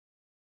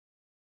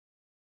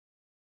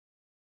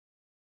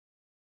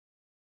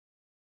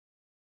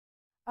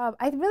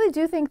I really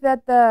do think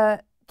that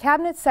the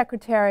Cabinet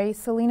Secretary,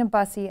 Selena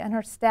Bussey, and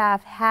her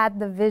staff had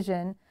the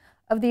vision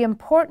of the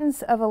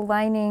importance of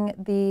aligning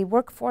the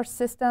workforce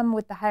system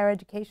with the higher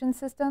education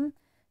system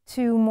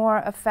to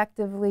more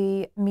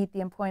effectively meet the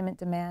employment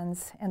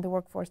demands and the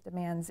workforce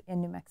demands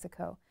in New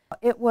Mexico.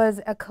 It was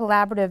a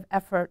collaborative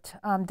effort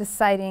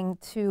deciding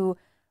to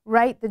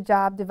write the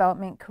job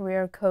development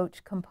career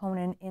coach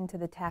component into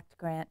the TACT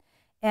grant.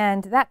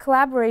 And that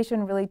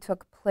collaboration really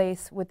took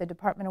place with the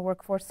Department of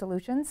Workforce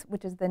Solutions,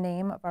 which is the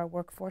name of our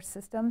workforce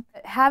system.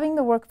 Having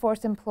the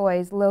workforce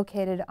employees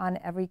located on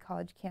every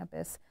college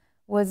campus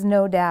was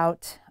no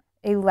doubt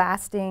a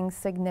lasting,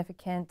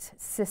 significant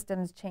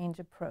systems change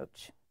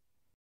approach.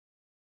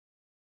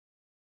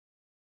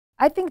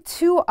 I think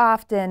too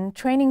often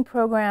training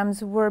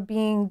programs were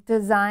being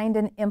designed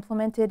and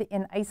implemented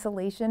in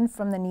isolation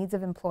from the needs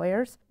of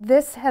employers.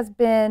 This has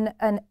been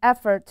an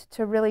effort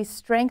to really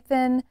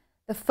strengthen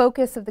the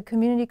focus of the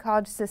community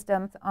college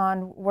system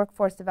on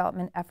workforce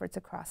development efforts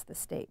across the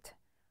state.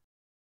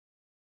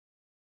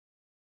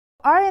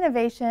 Our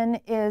innovation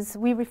is,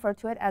 we refer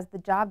to it as the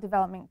Job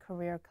Development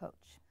Career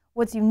Coach.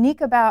 What's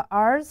unique about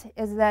ours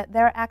is that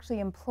they're actually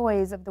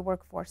employees of the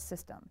workforce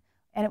system.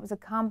 And it was a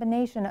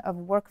combination of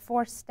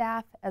workforce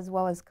staff as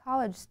well as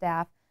college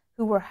staff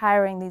who were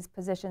hiring these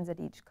positions at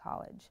each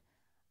college.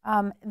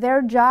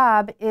 Their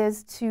job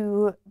is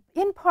to,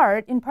 in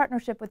part, in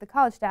partnership with the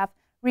college staff,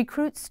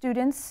 recruit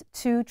students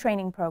to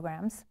training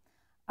programs,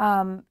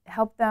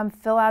 help them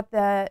fill out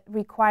the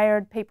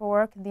required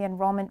paperwork, the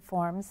enrollment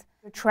forms,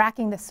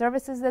 tracking the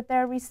services that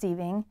they're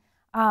receiving.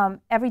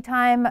 Every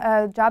time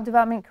a job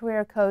development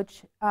career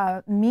coach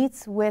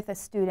meets with a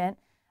student,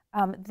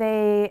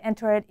 they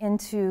enter it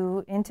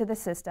into the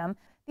system.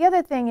 The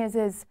other thing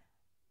is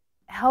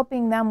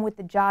helping them with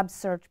the job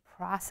search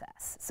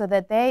process so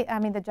that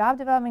the job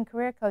development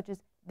career coaches,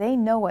 they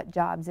know what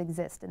jobs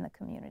exist in the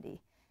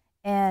community.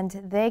 And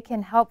they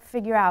can help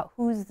figure out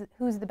who's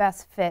the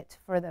best fit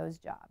for those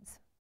jobs.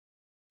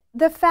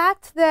 The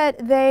fact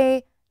that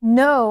they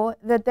know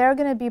that they're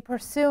going to be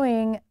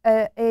pursuing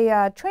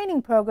a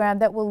training program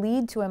that will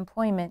lead to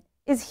employment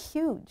is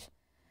huge.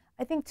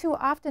 I think too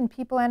often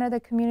people enter the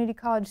community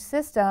college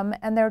system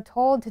and they're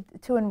told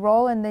to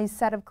enroll in these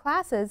set of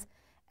classes,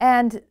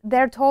 and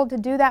they're told to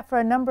do that for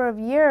a number of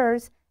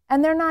years,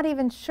 and they're not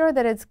even sure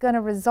that it's going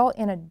to result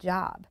in a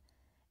job.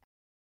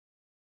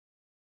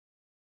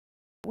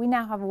 We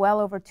now have well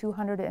over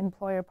 200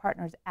 employer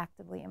partners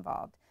actively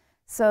involved.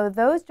 So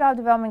those job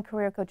development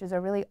career coaches are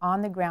really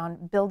on the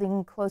ground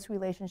building close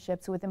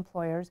relationships with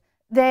employers.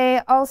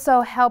 They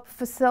also help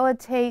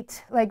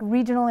facilitate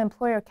regional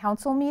employer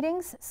council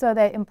meetings so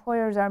that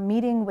employers are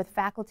meeting with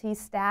faculty,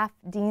 staff,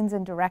 deans,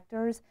 and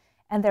directors,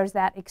 and there's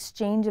that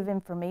exchange of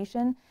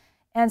information.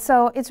 And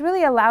so it's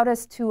really allowed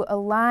us to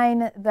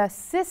align the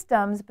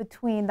systems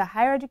between the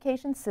higher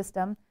education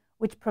system,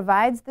 which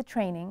provides the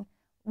training,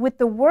 with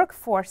the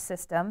workforce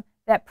system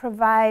that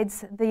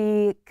provides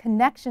the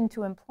connection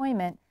to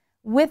employment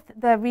with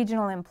the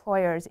regional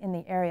employers in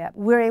the area.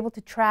 We're able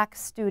to track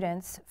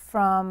students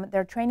from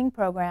their training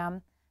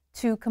program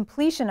to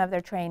completion of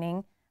their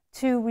training,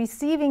 to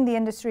receiving the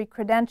industry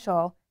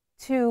credential,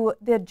 to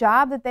the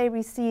job that they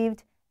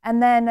received,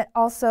 and then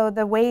also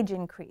the wage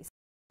increase.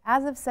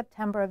 As of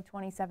September of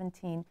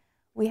 2017,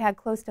 we had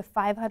close to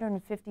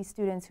 550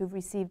 students who've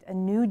received a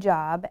new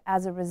job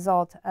as a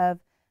result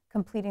of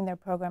completing their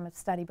program of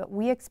study, but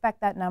we expect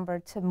that number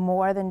to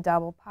more than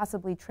double,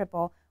 possibly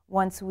triple,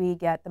 once we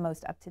get the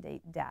most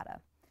up-to-date data.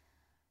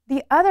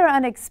 The other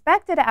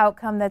unexpected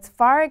outcome that's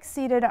far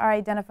exceeded our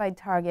identified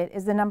target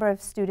is the number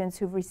of students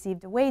who've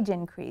received a wage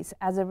increase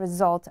as a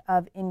result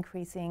of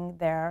increasing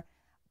their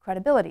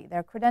credibility,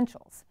 their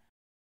credentials.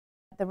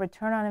 The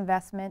return on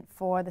investment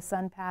for the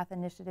SunPath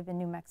initiative in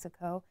New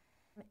Mexico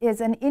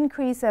is an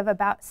increase of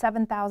about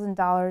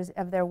 $7,000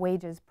 of their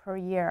wages per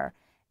year.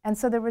 And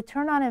so the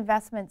return on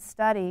investment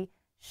study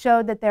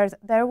showed that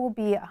there will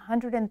be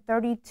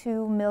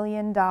 $132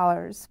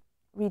 million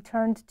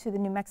returned to the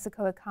New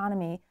Mexico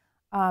economy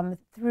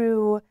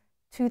through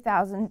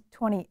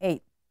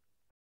 2028.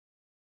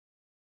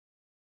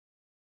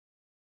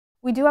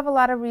 We do have a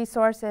lot of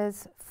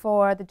resources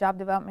for the job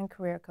development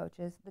career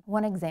coaches.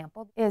 One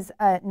example is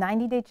a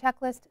 90-day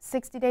checklist,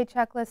 60-day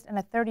checklist, and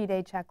a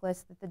 30-day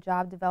checklist that the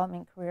job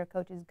development career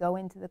coaches go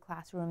into the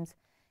classrooms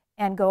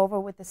and go over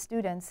with the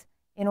students.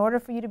 In order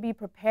for you to be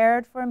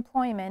prepared for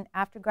employment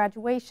after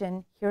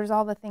graduation, here's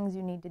all the things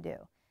you need to do.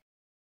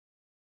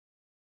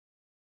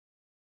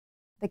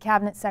 The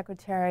Cabinet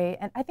Secretary,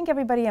 and I think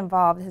everybody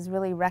involved, has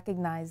really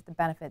recognized the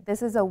benefit.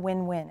 This is a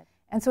win-win.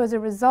 And so as a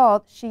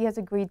result, she has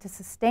agreed to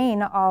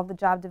sustain all the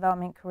job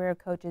development career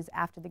coaches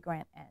after the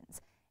grant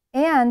ends.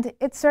 And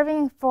it's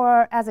serving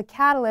as a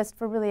catalyst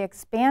for really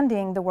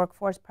expanding the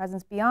workforce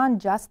presence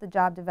beyond just the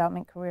job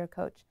development career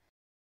coach.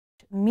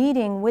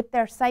 Meeting with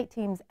their site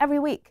teams every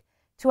week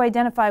to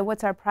identify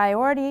what's our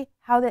priority,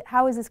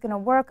 how is this going to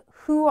work,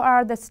 who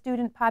are the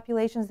student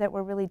populations that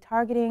we're really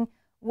targeting,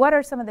 what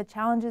are some of the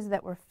challenges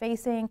that we're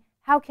facing,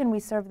 how can we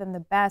serve them the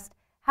best,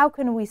 how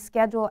can we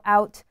schedule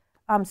out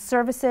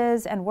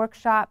services and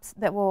workshops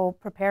that will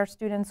prepare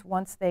students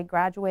once they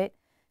graduate.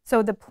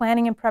 So the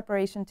planning and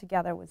preparation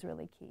together was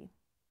really key.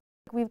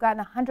 We've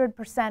gotten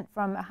 100%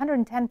 from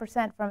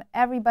 110% from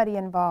everybody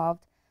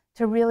involved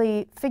to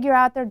really figure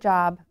out their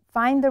job,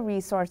 find the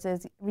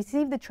resources,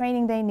 receive the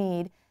training they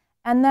need,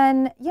 and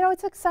then, you know,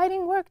 it's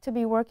exciting work to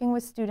be working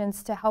with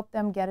students to help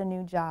them get a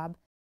new job.